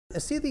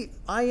See the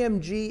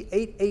IMG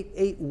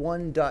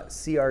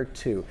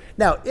 8881.CR2.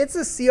 Now, it's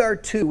a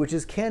CR2, which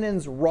is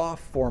Canon's RAW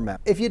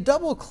format. If you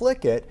double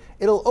click it,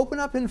 it'll open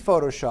up in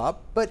Photoshop,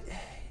 but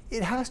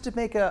it has to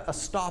make a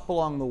stop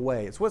along the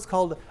way. It's what's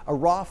called a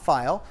RAW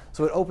file,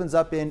 so it opens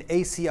up in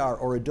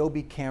ACR or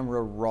Adobe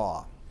Camera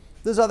Raw.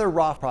 There's other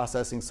RAW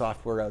processing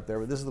software out there,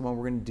 but this is the one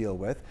we're going to deal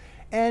with.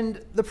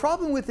 And the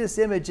problem with this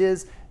image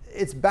is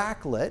it's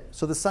backlit,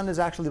 so the sun is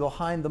actually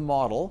behind the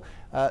model.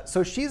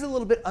 So she's a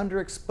little bit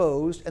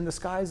underexposed and the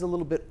sky's a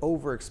little bit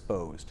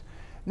overexposed.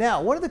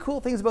 Now, one of the cool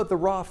things about the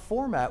RAW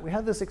format, we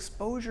have this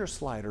exposure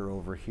slider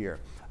over here.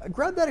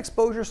 Grab that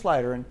exposure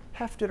slider and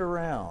heft it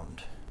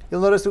around.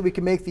 You'll notice that we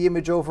can make the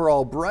image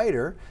overall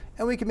brighter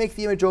and we can make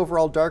the image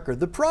overall darker.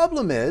 The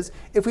problem is,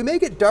 if we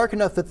make it dark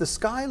enough that the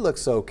sky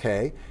looks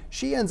okay,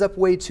 she ends up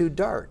way too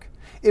dark.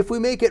 If we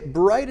make it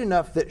bright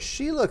enough that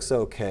she looks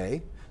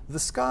okay, the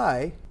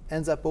sky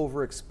ends up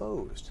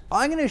overexposed.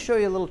 I'm going to show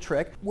you a little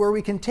trick where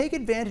we can take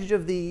advantage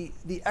of the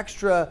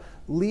extra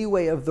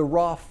leeway of the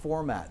RAW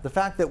format. The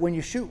fact that when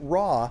you shoot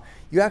RAW,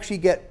 you actually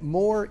get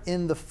more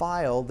in the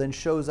file than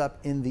shows up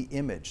in the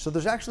image. So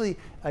there's actually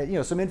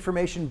some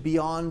information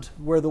beyond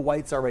where the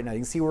whites are right now. You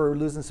can see we're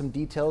losing some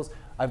details.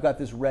 I've got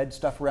this red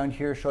stuff around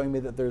here showing me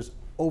that there's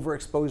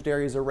overexposed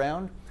areas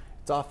around.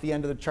 It's off the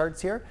end of the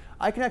charts here.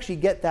 I can actually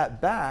get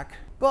that back,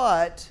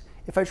 but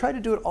if I try to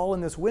do it all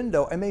in this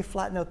window, I may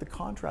flatten out the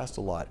contrast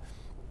a lot.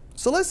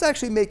 So let's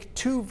actually make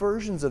two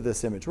versions of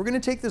this image. We're going to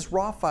take this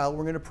RAW file,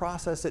 we're going to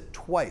process it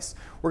twice.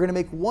 We're going to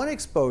make one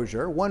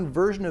exposure, one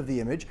version of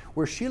the image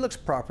where she looks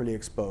properly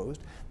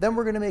exposed. Then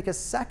we're going to make a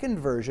second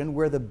version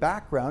where the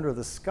background or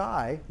the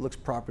sky looks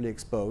properly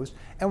exposed.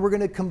 And we're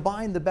going to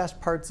combine the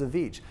best parts of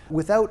each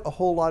without a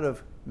whole lot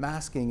of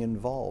masking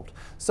involved.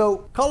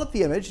 So call up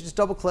the image, just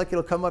double click,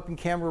 it'll come up in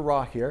Camera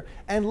Raw here,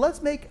 and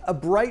let's make a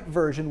bright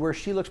version where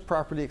she looks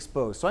properly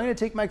exposed. So I'm going to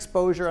take my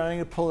exposure and I'm going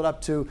to pull it up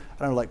to, I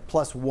don't know, like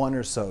 +1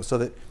 or so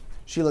that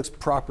she looks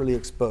properly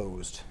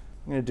exposed.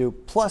 I'm going to do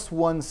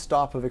 +1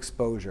 stop of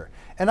exposure.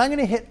 And I'm going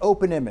to hit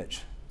Open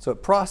Image. So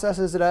it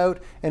processes it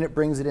out and it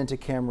brings it into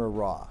Camera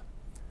Raw.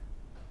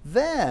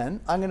 Then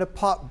I'm going to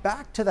pop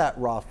back to that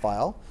RAW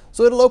file.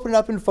 So it'll open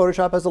up in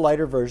Photoshop as a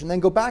lighter version, then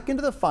go back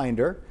into the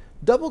Finder,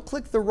 double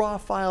click the RAW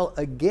file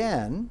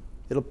again,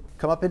 it'll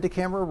come up into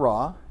Camera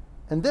Raw,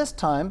 and this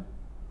time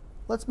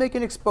let's make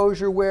an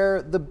exposure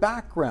where the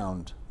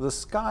background, the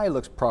sky,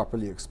 looks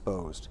properly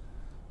exposed. So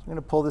I'm going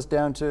to pull this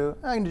down to,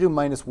 I'm going to do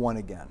 -1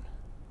 again.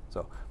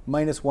 So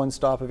 -1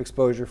 stop of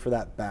exposure for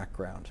that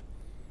background.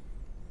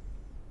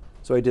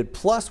 So I did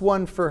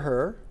 +1 for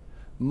her,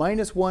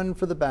 -1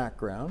 for the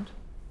background.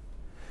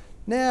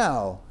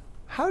 Now,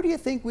 how do you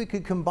think we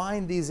could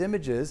combine these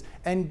images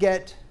and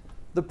get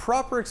the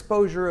proper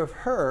exposure of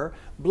her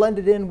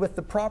blended in with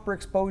the proper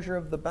exposure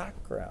of the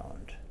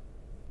background?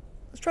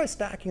 Let's try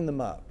stacking them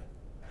up.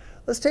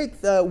 Let's take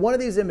one of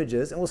these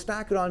images and we'll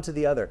stack it onto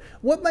the other.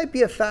 What might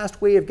be a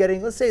fast way of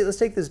getting, let's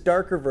take this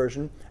darker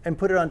version and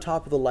put it on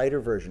top of the lighter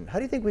version. How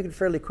do you think we could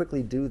fairly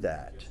quickly do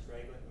that?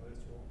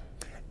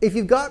 If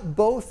you've got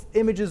both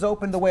images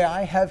open the way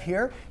I have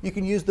here, you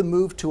can use the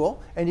Move tool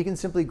and you can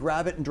simply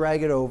grab it and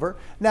drag it over.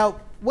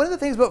 Now, one of the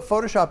things about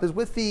Photoshop is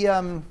with the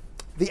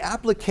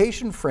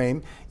application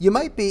frame, you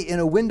might be in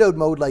a windowed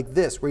mode like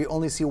this, where you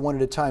only see one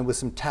at a time with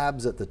some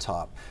tabs at the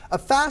top. A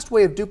fast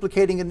way of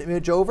duplicating an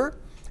image over,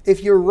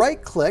 if you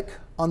right-click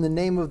on the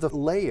name of the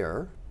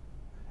layer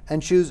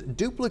and choose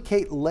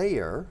Duplicate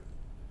Layer,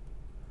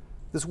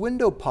 this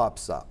window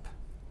pops up.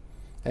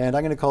 And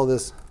I'm going to call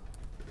this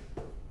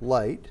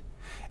Light.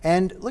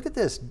 And look at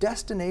this,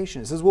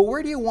 Destination. It says, well,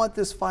 where do you want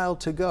this file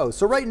to go?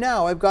 So right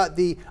now, I've got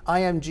the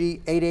IMG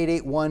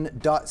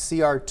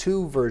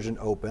 8881.CR2 version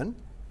open.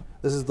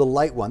 This is the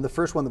light one, the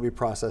first one that we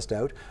processed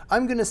out.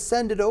 I'm going to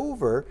send it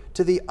over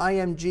to the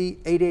IMG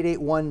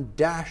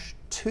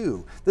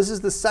 8881-2. This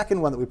is the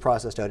second one that we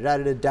processed out. It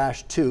added a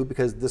 -2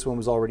 because this one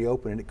was already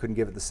open and it couldn't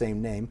give it the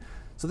same name.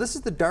 So this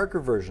is the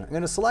darker version. I'm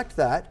going to select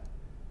that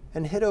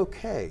and hit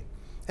OK.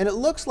 And it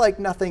looks like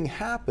nothing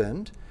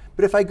happened,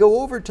 but if I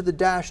go over to the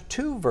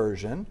 -2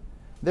 version,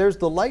 there's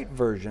the light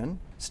version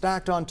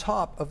stacked on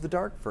top of the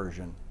dark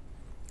version.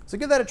 So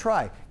give that a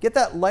try. Get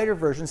that lighter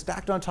version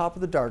stacked on top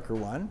of the darker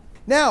one.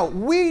 Now,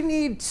 we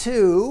need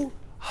to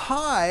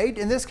hide,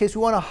 in this case,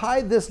 we want to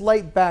hide this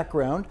light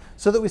background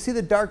so that we see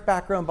the dark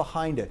background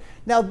behind it.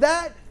 Now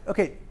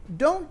okay,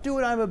 don't do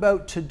what I'm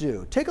about to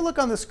do. Take a look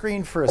on the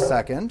screen for a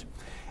second.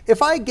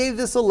 If I gave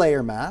this a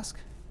layer mask,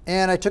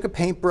 and I took a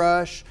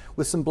paintbrush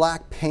with some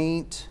black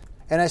paint,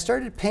 and I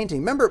started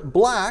painting. Remember,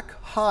 black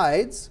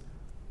hides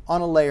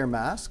on a layer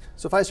mask.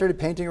 So if I started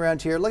painting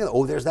around here, look at that,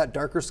 oh, there's that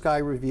darker sky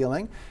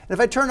revealing. And if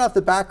I turn off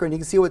the background, you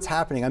can see what's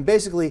happening. I'm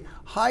basically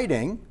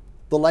hiding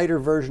the lighter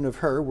version of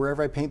her.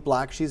 Wherever I paint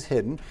black, she's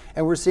hidden.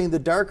 And we're seeing the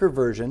darker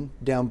version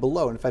down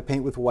below. And if I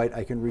paint with white,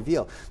 I can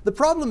reveal. The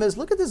problem is,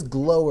 look at this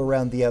glow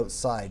around the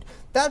outside.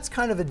 That's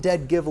kind of a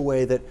dead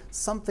giveaway that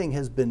something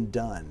has been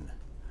done.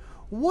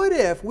 What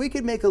if we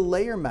could make a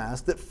layer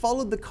mask that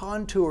followed the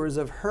contours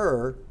of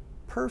her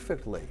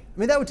perfectly. I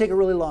mean, that would take a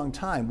really long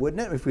time,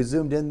 wouldn't it? If we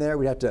zoomed in there,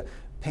 we'd have to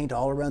paint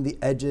all around the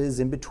edges,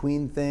 in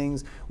between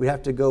things. We'd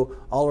have to go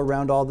all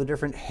around all the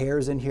different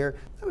hairs in here.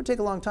 That would take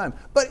a long time.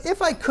 But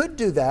if I could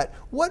do that,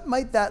 what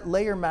might that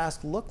layer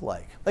mask look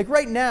like? Like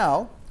right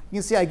now, you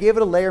can see I gave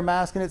it a layer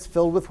mask and it's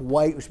filled with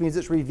white, which means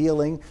it's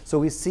revealing. So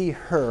we see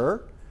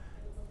her.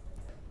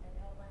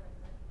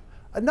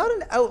 Not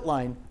an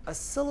outline, a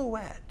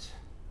silhouette.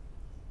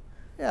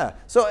 Yeah,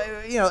 so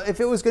if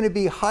it was going to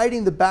be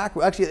hiding the back,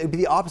 actually it would be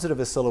the opposite of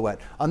a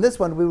silhouette. On this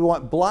one, we would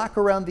want black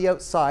around the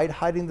outside,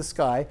 hiding the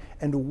sky,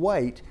 and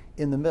white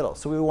in the middle.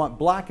 So we would want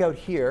black out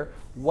here,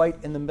 white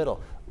in the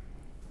middle.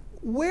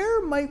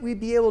 Where might we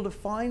be able to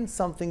find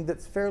something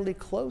that's fairly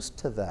close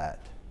to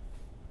that?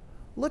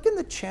 Look in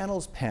the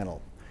Channels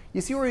panel.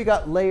 You see where you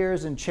got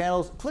layers and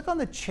channels? Click on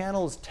the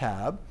Channels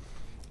tab,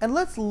 and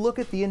let's look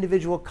at the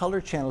individual color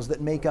channels that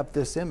make up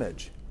this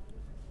image.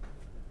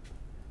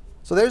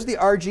 So there's the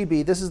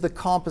RGB, this is the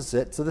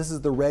composite, so this is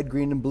the red,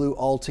 green, and blue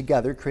all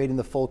together, creating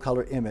the full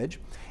color image.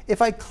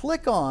 If I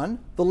click on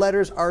the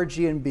letters R,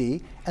 G, and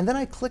B, and then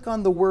I click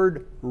on the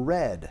word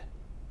red,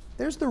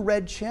 there's the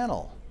red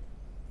channel.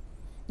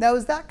 Now,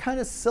 is that kind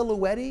of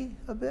silhouette-y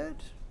a bit?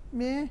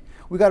 Meh.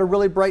 We got a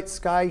really bright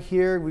sky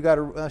here. We got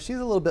she's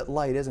a little bit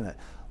light, isn't it?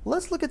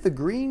 Let's look at the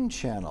green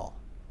channel.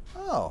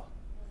 Oh,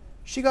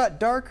 she got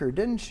darker,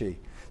 didn't she?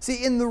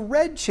 See, in the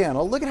red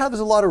channel, look at how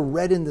there's a lot of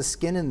red in the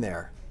skin in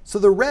there. So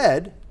the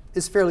red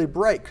is fairly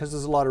bright because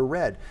there's a lot of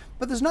red.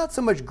 But there's not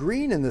so much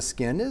green in the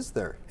skin, is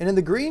there? And in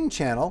the green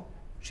channel,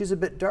 she's a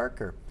bit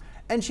darker.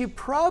 And she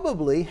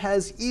probably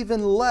has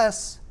even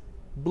less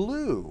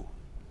blue.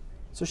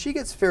 So she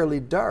gets fairly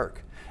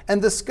dark.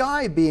 And the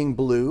sky being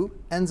blue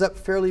ends up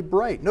fairly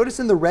bright. Notice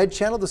in the red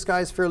channel, the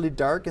sky is fairly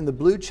dark. In the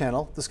blue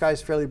channel, the sky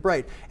is fairly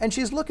bright. And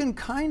she's looking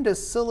kind of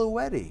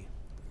silhouette-y.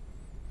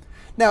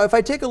 Now, if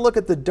I take a look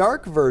at the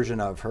dark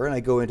version of her and I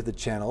go into the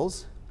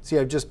channels, see,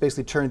 I've just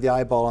basically turned the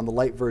eyeball on the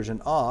light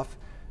version off.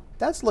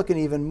 That's looking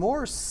even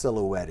more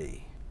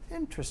silhouette-y.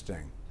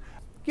 Interesting.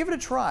 Give it a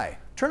try.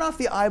 Turn off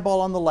the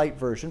eyeball on the light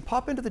version,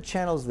 pop into the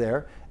channels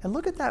there, and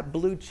look at that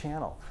blue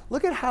channel.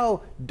 Look at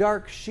how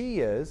dark she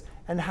is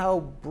and how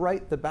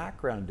bright the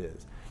background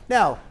is.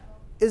 Now,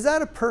 is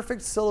that a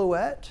perfect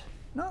silhouette?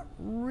 Not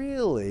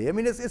really. I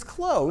mean, it's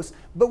close,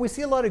 but we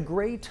see a lot of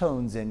gray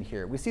tones in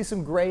here. We see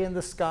some gray in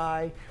the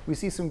sky. We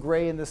see some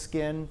gray in the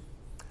skin.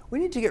 We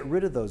need to get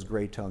rid of those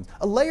gray tones.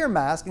 A layer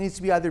mask needs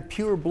to be either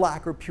pure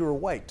black or pure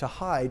white to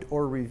hide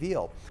or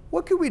reveal.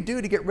 What could we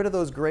do to get rid of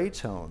those gray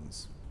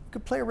tones? We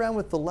could play around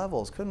with the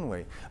levels, couldn't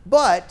we?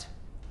 But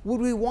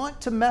would we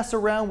want to mess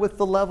around with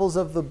the levels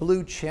of the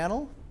blue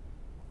channel?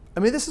 I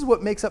mean, this is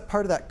what makes up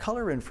part of that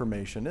color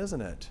information,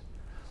 isn't it?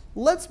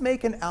 Let's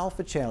make an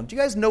alpha channel. Do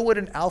you guys know what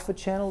an alpha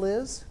channel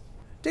is?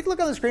 Take a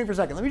look on the screen for a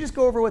second. Let me just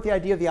go over what the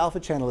idea of the alpha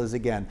channel is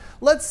again.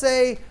 Let's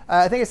say,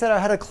 I think I said I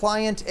had a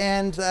client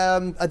and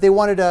they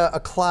wanted a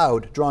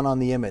cloud drawn on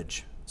the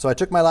image. So I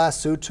took my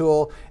lasso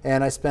tool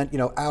and I spent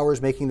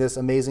hours making this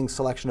amazing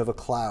selection of a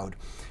cloud.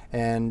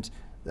 And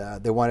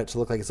they want it to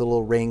look like it's a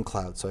little rain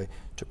cloud. So I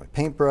took my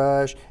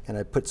paintbrush and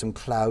I put some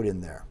cloud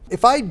in there.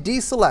 If I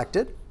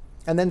deselected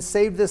and then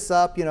saved this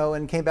up,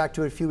 and came back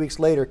to it a few weeks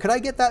later, could I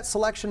get that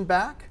selection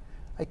back?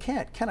 I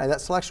can't, can I?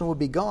 That selection would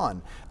be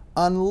gone.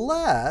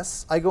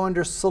 Unless I go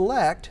under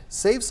Select,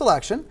 Save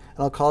Selection, and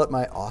I'll call it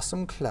my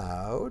awesome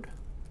cloud.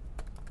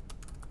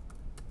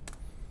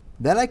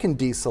 Then I can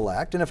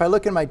deselect, and if I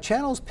look in my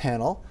Channels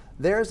panel,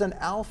 there's an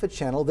alpha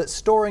channel that's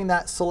storing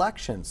that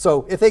selection.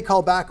 So if they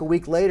call back a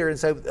week later and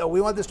say, oh,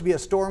 we want this to be a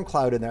storm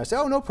cloud in there, I say,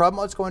 oh, no problem,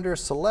 let's go under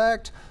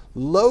Select,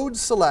 Load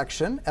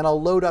Selection, and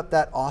I'll load up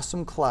that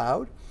awesome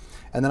cloud.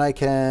 And then I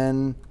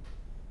can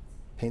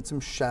paint some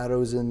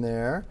shadows in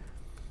there,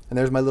 and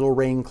there's my little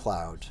rain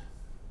cloud.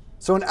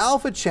 So an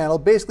alpha channel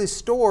basically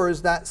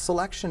stores that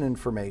selection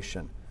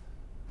information.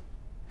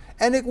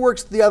 And it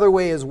works the other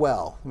way as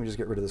well. Let me just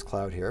get rid of this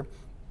cloud here.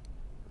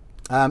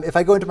 If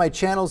I go into my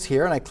channels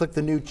here and I click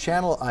the new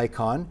channel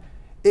icon,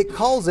 it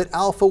calls it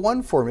Alpha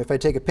 1 for me. If I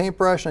take a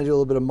paintbrush and I do a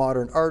little bit of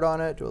modern art on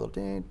it, do a little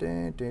ding,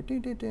 ding, ding,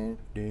 ding, ding, ding,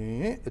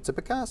 ding, it's a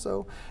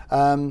Picasso.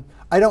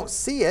 I don't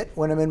see it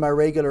when I'm in my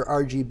regular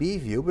RGB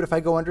view, but if I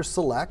go under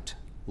Select,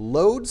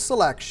 Load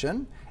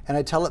Selection, and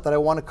I tell it that I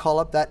want to call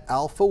up that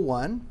Alpha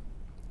 1,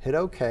 hit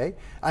OK,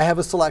 I have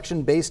a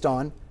selection based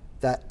on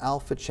that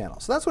alpha channel.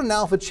 So that's what an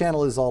alpha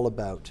channel is all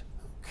about.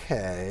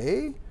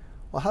 Okay,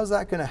 well, how's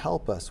that going to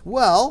help us?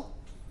 Well,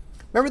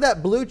 remember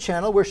that blue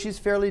channel where she's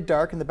fairly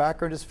dark and the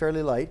background is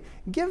fairly light?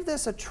 Give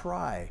this a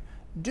try.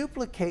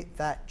 Duplicate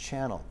that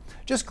channel.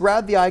 Just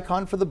grab the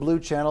icon for the blue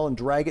channel and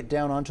drag it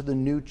down onto the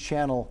new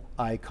channel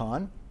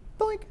icon.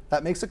 Boink,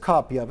 that makes a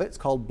copy of it. It's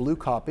called Blue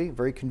Copy.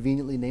 Very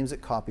conveniently names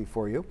it Copy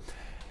for you.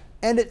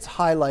 And it's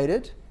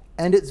highlighted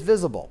and it's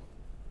visible.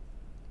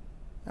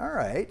 All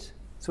right,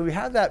 so we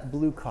have that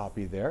blue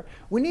copy there.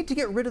 We need to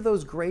get rid of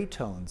those gray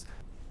tones.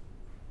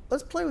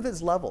 Let's play with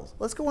its levels.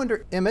 Let's go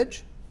under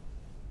Image,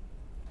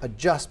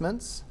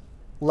 Adjustments,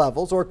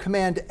 Levels, or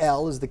Command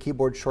L is the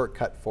keyboard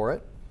shortcut for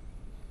it.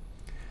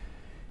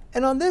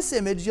 And on this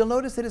image, you'll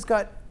notice that it's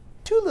got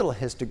two little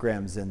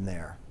histograms in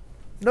there.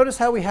 Notice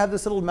how we have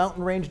this little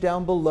mountain range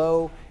down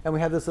below, and we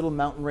have this little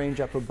mountain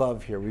range up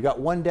above here. We've got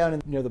one down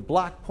near the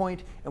black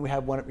point, and we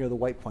have one up near the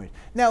white point.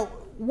 Now,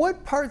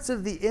 what parts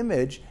of the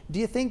image do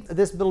you think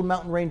this little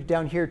mountain range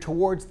down here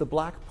towards the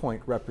black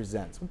point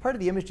represents? What part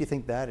of the image do you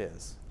think that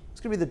is?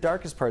 It's going to be the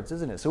darkest parts,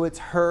 isn't it? So it's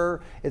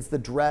her, it's the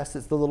dress,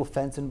 it's the little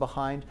fence in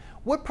behind.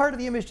 What part of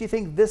the image do you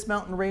think this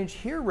mountain range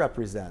here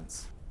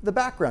represents? The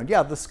background,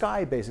 yeah, the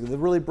sky basically, the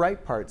really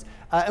bright parts.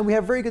 And we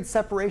have very good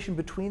separation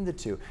between the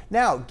two.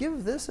 Now,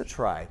 give this a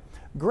try.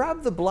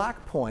 Grab the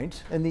black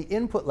point and the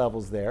input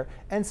levels there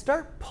and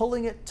start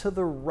pulling it to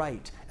the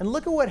right. And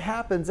look at what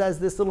happens as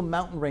this little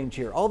mountain range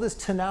here, all this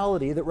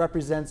tonality that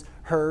represents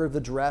her,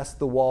 the dress,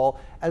 the wall,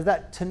 as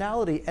that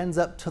tonality ends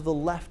up to the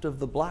left of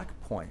the black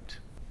point.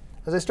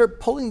 As I start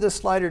pulling this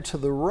slider to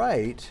the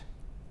right,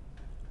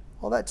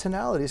 all that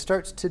tonality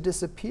starts to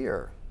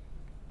disappear.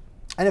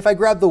 And if I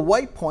grab the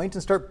white point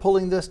and start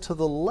pulling this to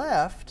the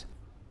left,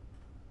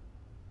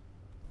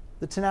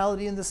 the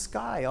tonality in the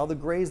sky, all the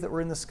grays that were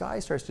in the sky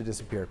starts to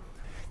disappear.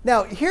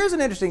 Now, here's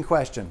an interesting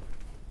question.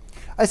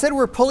 I said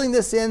we're pulling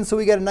this in so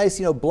we get a nice,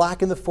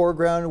 black in the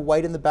foreground,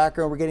 white in the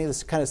background. We're getting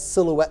this kind of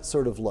silhouette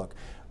sort of look.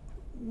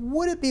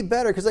 Would it be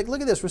better, because look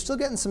at this, we're still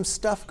getting some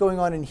stuff going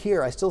on in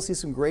here. I still see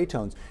some gray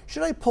tones.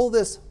 Should I pull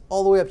this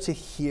all the way up to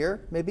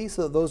here, maybe,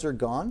 so that those are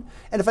gone?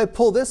 And if I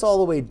pull this all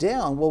the way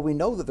down, well, we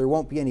know that there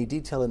won't be any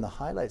detail in the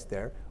highlights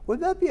there. Would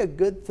that be a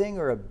good thing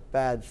or a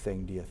bad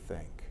thing, do you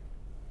think?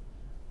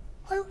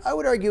 I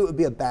would argue it would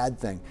be a bad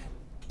thing.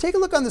 Take a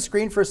look on the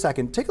screen for a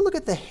second. Take a look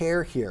at the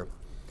hair here.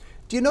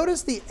 Do you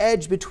notice the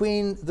edge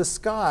between the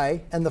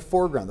sky and the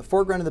foreground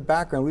and the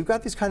background? We've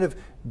got these kind of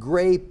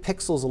gray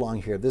pixels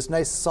along here, this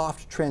nice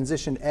soft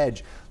transition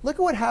edge. Look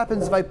at what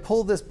happens if I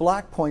pull this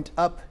black point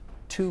up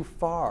too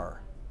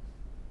far.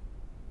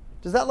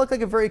 Does that look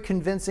like a very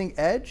convincing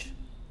edge?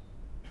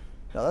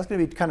 No, that's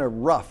going to be kind of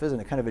rough, isn't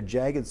it? Kind of a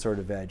jagged sort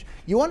of edge.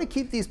 You want to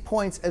keep these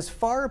points as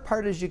far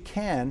apart as you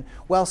can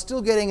while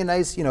still getting a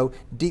nice,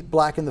 deep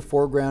black in the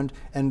foreground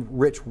and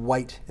rich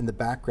white in the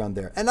background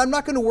there. And I'm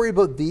not going to worry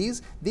about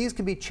these. These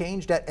can be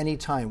changed at any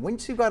time.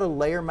 Once you've got a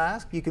layer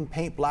mask, you can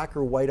paint black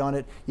or white on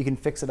it. You can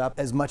fix it up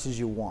as much as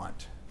you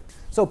want.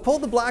 So pull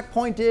the black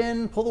point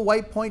in, pull the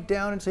white point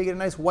down until you get a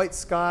nice white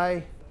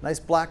sky,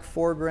 nice black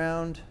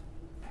foreground.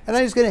 And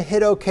I'm just going to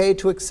hit OK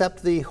to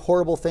accept the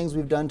horrible things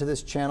we've done to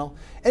this channel.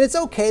 And it's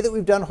OK that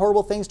we've done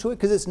horrible things to it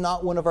because it's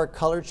not one of our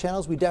color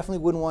channels. We definitely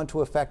wouldn't want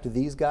to affect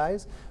these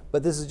guys.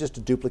 But this is just a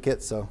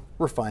duplicate, so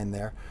we're fine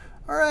there.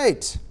 All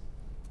right.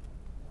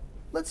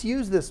 Let's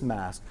use this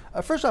mask.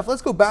 First off,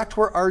 let's go back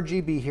to our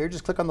RGB here.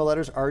 Just click on the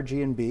letters R,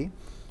 G, and B.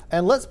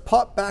 And let's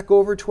pop back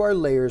over to our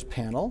Layers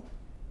panel.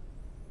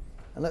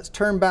 And let's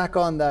turn back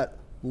on that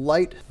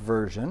light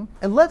version.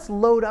 And let's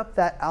load up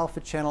that alpha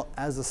channel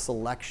as a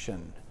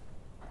selection.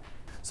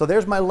 So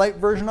there's my light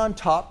version on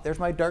top. There's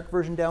my dark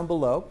version down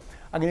below.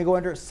 I'm going to go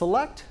under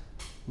Select,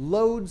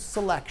 Load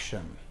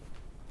Selection.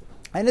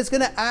 And it's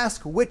going to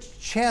ask which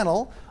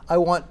channel I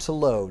want to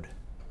load.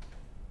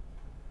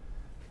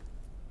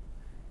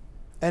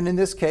 And in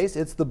this case,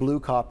 it's the blue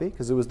copy,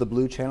 because it was the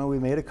blue channel we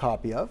made a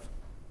copy of.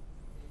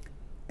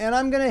 And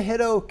I'm going to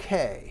hit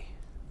OK.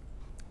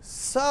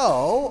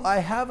 So I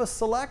have a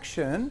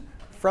selection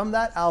from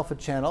that alpha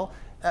channel.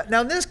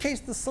 Now in this case,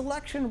 the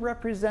selection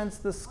represents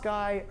the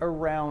sky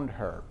around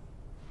her,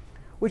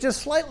 which is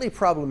slightly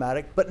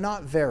problematic, but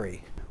not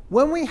very.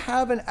 When we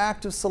have an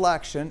active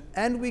selection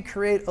and we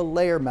create a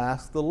layer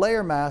mask, the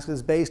layer mask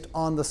is based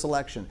on the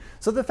selection.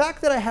 So the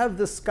fact that I have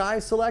the sky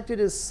selected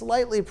is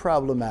slightly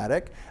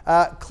problematic.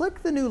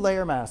 Click the new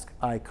layer mask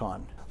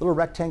icon, a little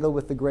rectangle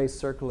with the gray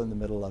circle in the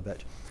middle of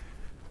it.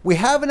 We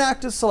have an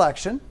active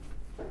selection.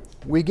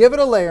 We give it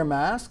a layer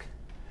mask.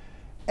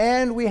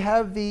 And we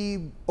have the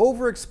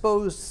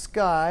overexposed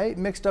sky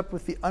mixed up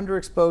with the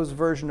underexposed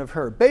version of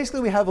her. Basically,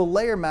 we have a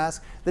layer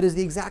mask that is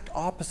the exact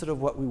opposite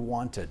of what we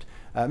wanted.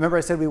 Remember I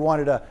said we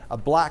wanted a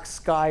black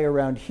sky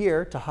around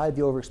here to hide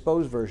the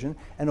overexposed version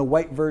and a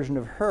white version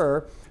of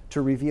her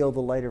to reveal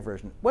the lighter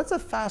version. What's a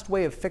fast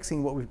way of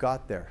fixing what we've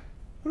got there?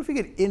 What if we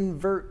could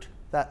invert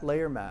that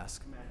layer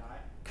mask?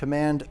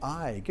 Command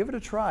I. Give it a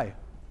try.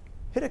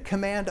 Hit a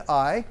Command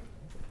I.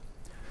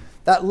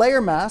 That layer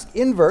mask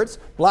inverts,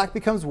 black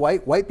becomes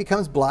white, white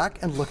becomes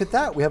black, and look at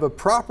that. We have a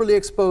properly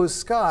exposed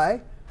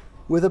sky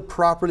with a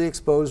properly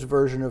exposed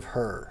version of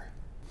her.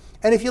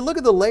 And if you look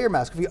at the layer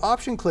mask, if you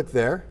option click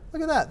there,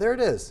 look at that, there it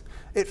is.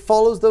 It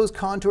follows those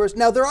contours.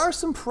 Now there are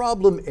some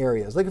problem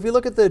areas. Like if you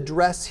look at the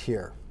dress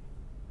here,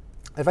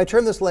 if I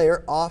turn this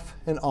layer off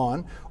and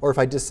on, or if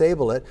I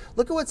disable it,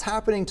 look at what's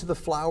happening to the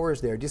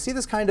flowers there. Do you see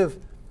this kind of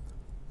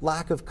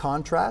lack of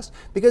contrast?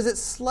 Because it's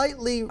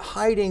slightly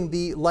hiding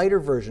the lighter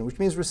version, which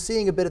means we're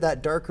seeing a bit of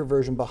that darker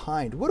version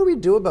behind. What do we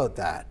do about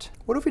that?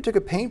 What if we took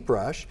a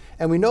paintbrush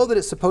and we know that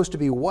it's supposed to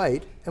be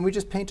white and we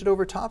just painted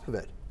over top of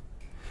it?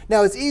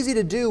 Now it's easy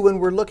to do when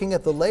we're looking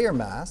at the layer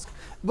mask,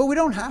 but we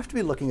don't have to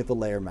be looking at the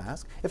layer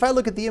mask. If I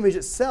look at the image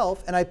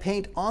itself and I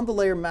paint on the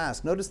layer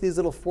mask, notice these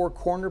little 4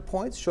 corner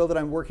points show that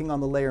I'm working on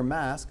the layer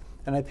mask,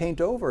 and I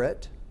paint over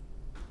it,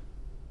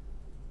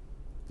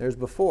 There's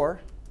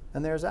before,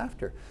 and there's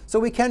after. So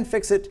we can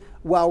fix it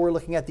while we're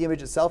looking at the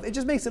image itself. It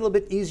just makes it a little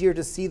bit easier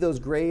to see those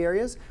gray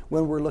areas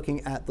when we're looking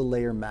at the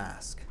layer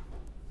mask.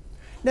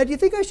 Now, do you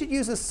think I should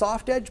use a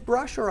soft edged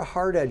brush or a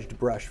hard edged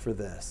brush for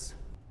this?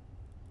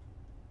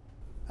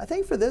 I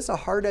think for this, a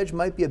hard edge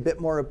might be a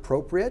bit more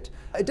appropriate.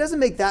 It doesn't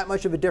make that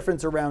much of a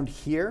difference around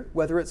here,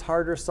 whether it's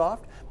hard or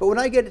soft. But when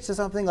I get it to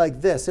something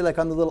like this, say like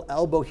on the little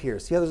elbow here,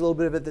 see how there's a little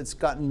bit of it that's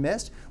gotten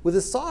missed? With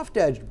a soft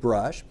edged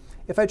brush,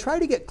 if I try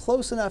to get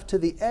close enough to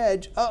the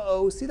edge,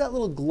 uh-oh, see that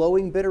little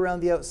glowing bit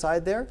around the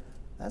outside there?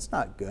 That's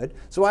not good.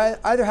 So I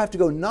either have to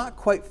go not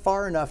quite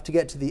far enough to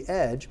get to the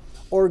edge,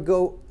 or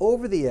go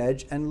over the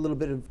edge and a little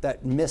bit of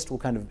that mist will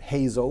kind of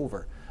haze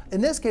over.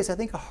 In this case, I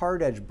think a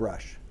hard edge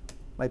brush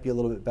might be a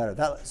little bit better.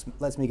 That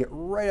lets me get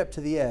right up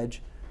to the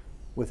edge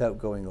without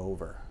going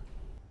over.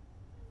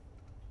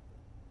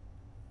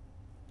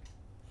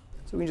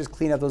 So we can just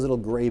clean up those little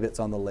gray bits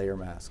on the layer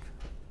mask.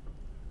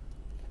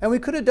 And we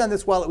could have done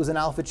this while it was an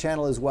alpha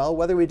channel as well.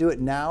 Whether we do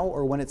it now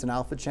or when it's an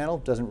alpha channel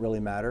doesn't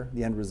really matter.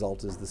 The end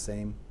result is the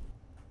same.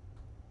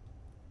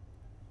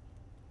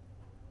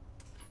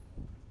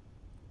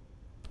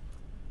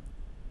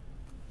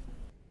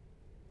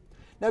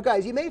 Now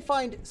guys, you may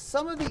find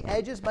some of the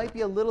edges might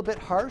be a little bit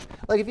harsh.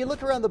 Like if you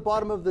look around the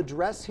bottom of the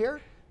dress here,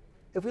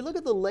 if we look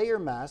at the layer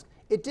mask,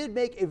 it did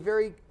make a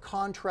very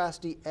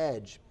contrasty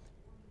edge.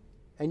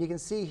 And you can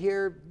see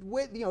here,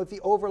 with the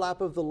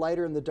overlap of the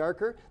lighter and the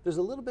darker, there's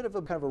a little bit of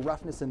a kind of a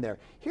roughness in there.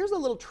 Here's a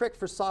little trick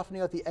for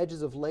softening out the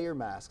edges of layer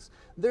masks.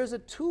 There's a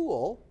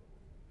tool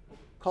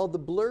called the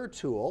blur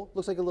tool.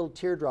 Looks like a little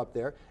teardrop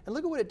there. And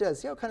look at what it does.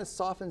 See how it kind of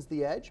softens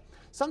the edge?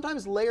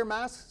 Sometimes layer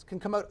masks can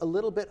come out a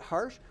little bit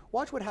harsh.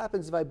 Watch what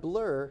happens if I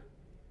blur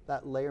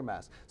that layer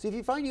mask. So if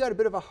you find you got a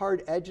bit of a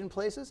hard edge in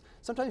places,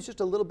 sometimes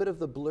just a little bit of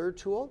the blur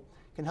tool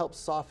can help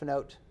soften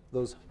out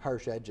those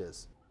harsh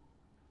edges.